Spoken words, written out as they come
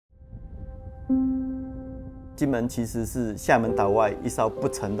金门其实是厦门岛外一艘不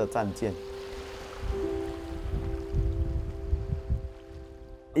沉的战舰。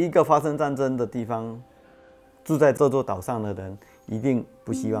一个发生战争的地方，住在这座岛上的人一定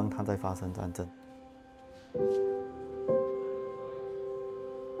不希望它再发生战争。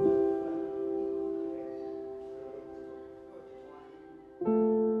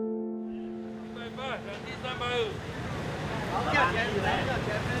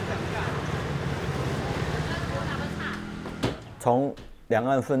从两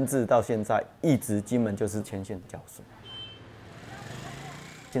岸分治到现在，一直金门就是前线角色。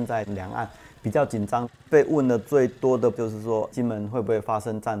现在两岸比较紧张，被问的最多的就是说，金门会不会发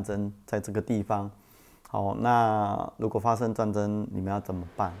生战争在这个地方？好，那如果发生战争，你们要怎么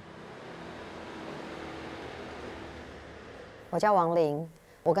办？我叫王玲，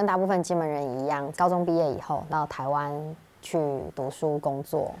我跟大部分金门人一样，高中毕业以后到台湾去读书工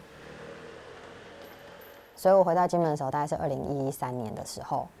作。所以我回到金门的时候，大概是2013年的时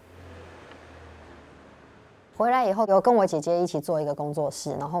候。回来以后，有跟我姐姐一起做一个工作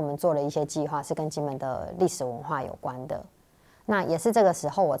室，然后我们做了一些计划，是跟金门的历史文化有关的。那也是这个时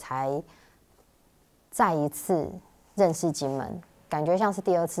候，我才再一次认识金门，感觉像是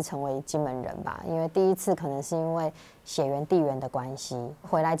第二次成为金门人吧。因为第一次可能是因为血缘地缘的关系，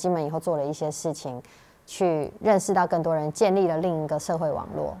回来金门以后做了一些事情，去认识到更多人，建立了另一个社会网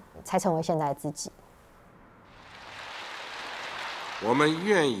络，才成为现在的自己。我们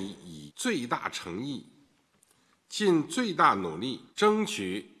愿意以最大诚意，尽最大努力争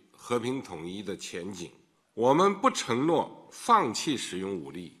取和平统一的前景。我们不承诺放弃使用武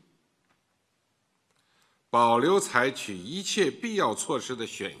力，保留采取一切必要措施的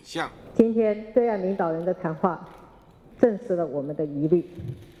选项。今天对岸领导人的谈话证实了我们的疑虑。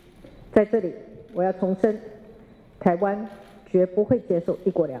在这里，我要重申，台湾绝不会接受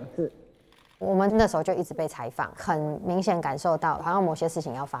一国两制。我们那时候就一直被采访，很明显感受到好像某些事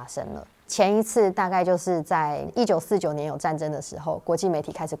情要发生了。前一次大概就是在1949年有战争的时候，国际媒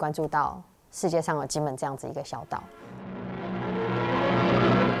体开始关注到世界上有金门这样子一个小岛。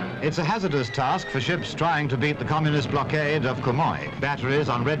It's a hazardous task for ships trying to beat the communist blockade of Quemoy. Batteries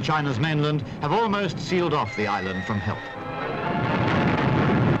on Red China's mainland have almost sealed off the island from help.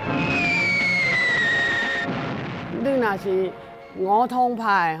 你若是五通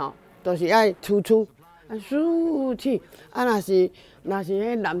派吼，就是爱出输气；若是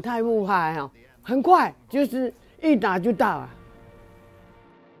迄南太木派吼，很快就是一打就到啊。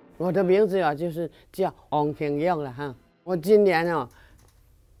我的名字啊，就是叫王平勇啦哈。我今年哦，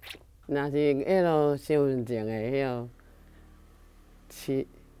若是迄落身份证的迄落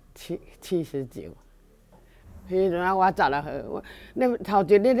79。迄阵啊，我16岁，你头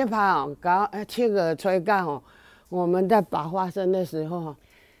一日咧拍哦，搞7个吹干哦，我们在把花生的时候，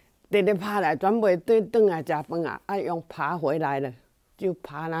直直拍来，全袂对转来食饭啊，用爬回来了，就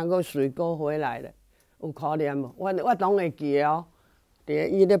爬那个水沟回来了，有可怜无？我拢会记哦。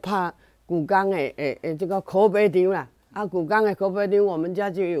伊咧拍古港的这个口碑场啦，古港的口碑场，我们家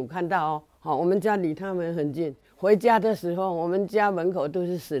就有看到哦。好，我们家离他们很近。回家的时候，我们家门口都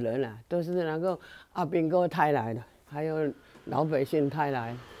是死人啦，都是那个阿兵哥带来的，还有老百姓带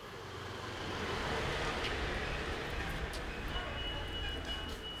来的。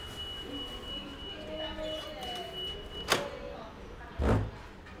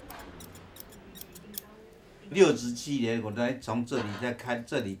67年，我才从这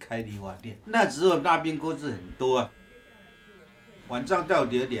里开理发店。那时候大兵哥是很多啊，晚上到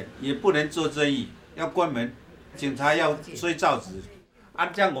10点也不能做生意，要关门，警察要吹哨子。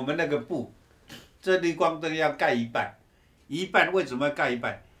像我们那个布，这绿光灯要盖一半，一半为什么要盖一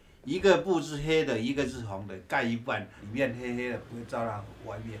半？一个布是黑的，一个是红的，盖一半，里面黑黑的不会照到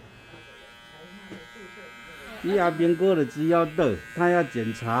外面。你阿兵哥的只要到，他要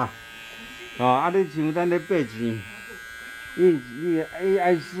检查。你像咱咧八钱，伊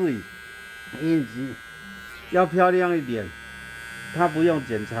爱水，印子要漂亮一点，他不用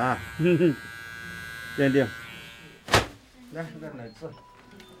检查，对不对？来这。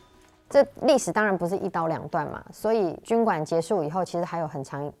这历史当然不是一刀两断嘛，所以军管结束以后，其实还有很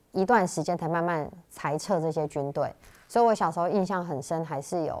长一段时间才慢慢裁撤这些军队。所以我小时候印象很深，还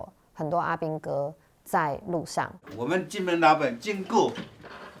是有很多阿兵哥在路上。我们金门老板经过。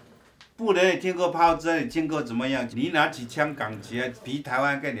不能也听过炮声，也听过怎么样？你拿起枪港起来，比台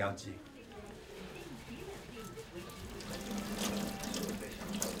湾更了解。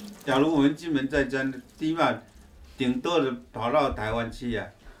假如我们金门在战，起码顶多的跑到台湾去啊，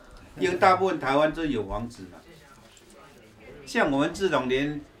因为大部分台湾都有房子嘛。像我们这种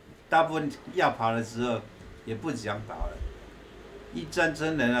连大部分要跑的时候，也不想跑了。一战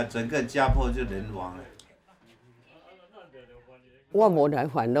争人啊，整个家破就人亡了。我无来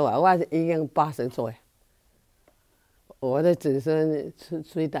烦恼啊，我已经80岁，我的子孙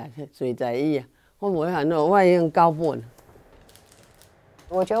随在意啊，我无烦恼，我已经高本了。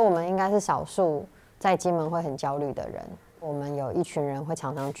我觉得我们应该是少数在金门会很焦虑的人。我们有一群人会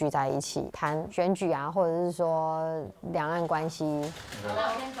常常聚在一起谈选举啊，或者是说两岸关系。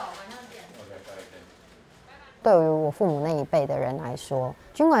对于我父母那一辈的人来说，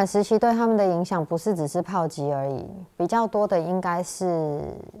军管时期对他们的影响不是只是炮击而已，比较多的应该是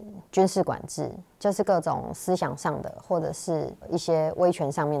军事管制，就是各种思想上的或者是一些威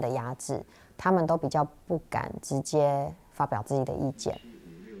权上面的压制，他们都比较不敢直接发表自己的意见。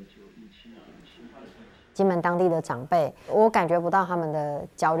金门当地的长辈，我感觉不到他们的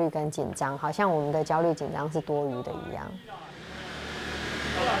焦虑跟紧张，好像我们的焦虑紧张是多余的一样。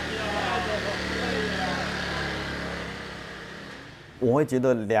我会觉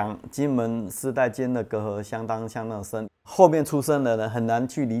得金门世代间的隔阂相当深，后面出生的人很难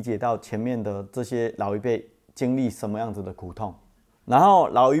去理解到前面的这些老一辈经历什么样子的苦痛。然后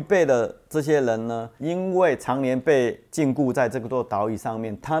老一辈的这些人呢，因为常年被禁锢在这座岛屿上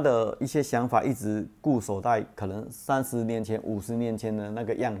面，他的一些想法一直固守在可能30年前、50年前的那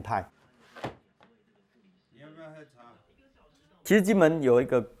个样态。其实金门有一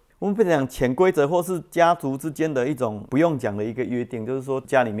个，我们不讲潜规则，或是家族之间的一种不用讲的一个约定，就是说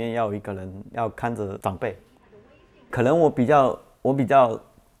家里面要有一个人要看着长辈。可能我比较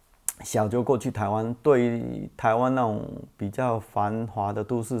小就过去台湾，对于台湾那种比较繁华的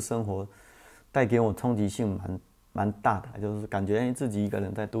都市生活，带给我冲击性蛮大的，就是感觉自己一个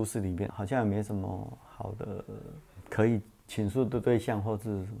人在都市里面，好像也没什么好的可以倾诉的对象，或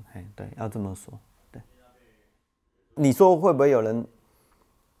是对，要这么说，对。你说会不会有人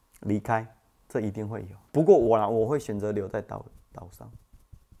离开？这一定会有。不过我会选择留在岛上。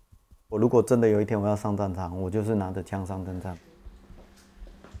我如果真的有一天我要上战场，我就是拿着枪上战场。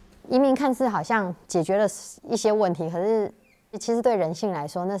移民看似好像解决了一些问题，可是其实对人性来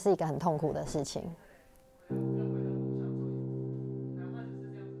说，那是一个很痛苦的事情。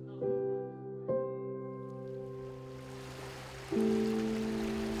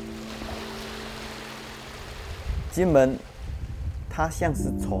金门，它像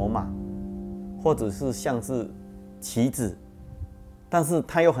是筹码，或者是像是棋子，但是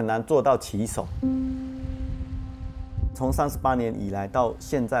它又很难做到棋手。从38年以来到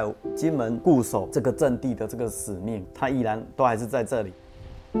现在，金门固守这个阵地的这个使命，它依然都还是在这里。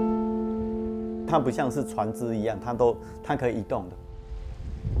它不像是船只一样，它可以移动的。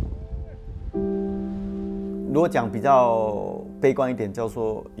如果讲比较悲观一点，叫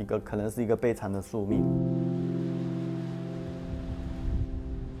做可能是一个悲惨的宿命。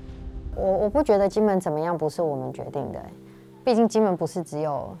我不觉得金门怎么样不是我们决定的，毕竟金门不是只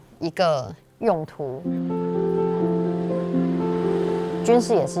有一个用途。军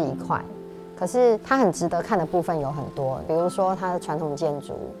事也是一块，可是它很值得看的部分有很多，比如说它的传统建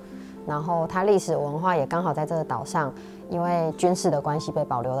筑，然后它历史文化也刚好在这个岛上，因为军事的关系被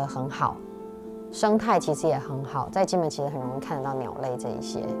保留得很好，生态其实也很好，在金门其实很容易看得到鸟类这一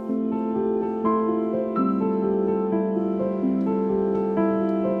些。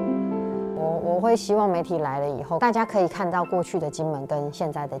我会希望媒体来了以后，大家可以看到过去的金门跟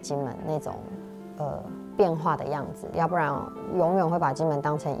现在的金门那种变化的样子，要不然永远会把金门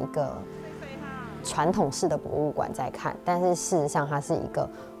当成一个传统式的博物馆在看，但是事实上它是一个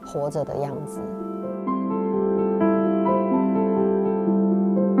活着的样子。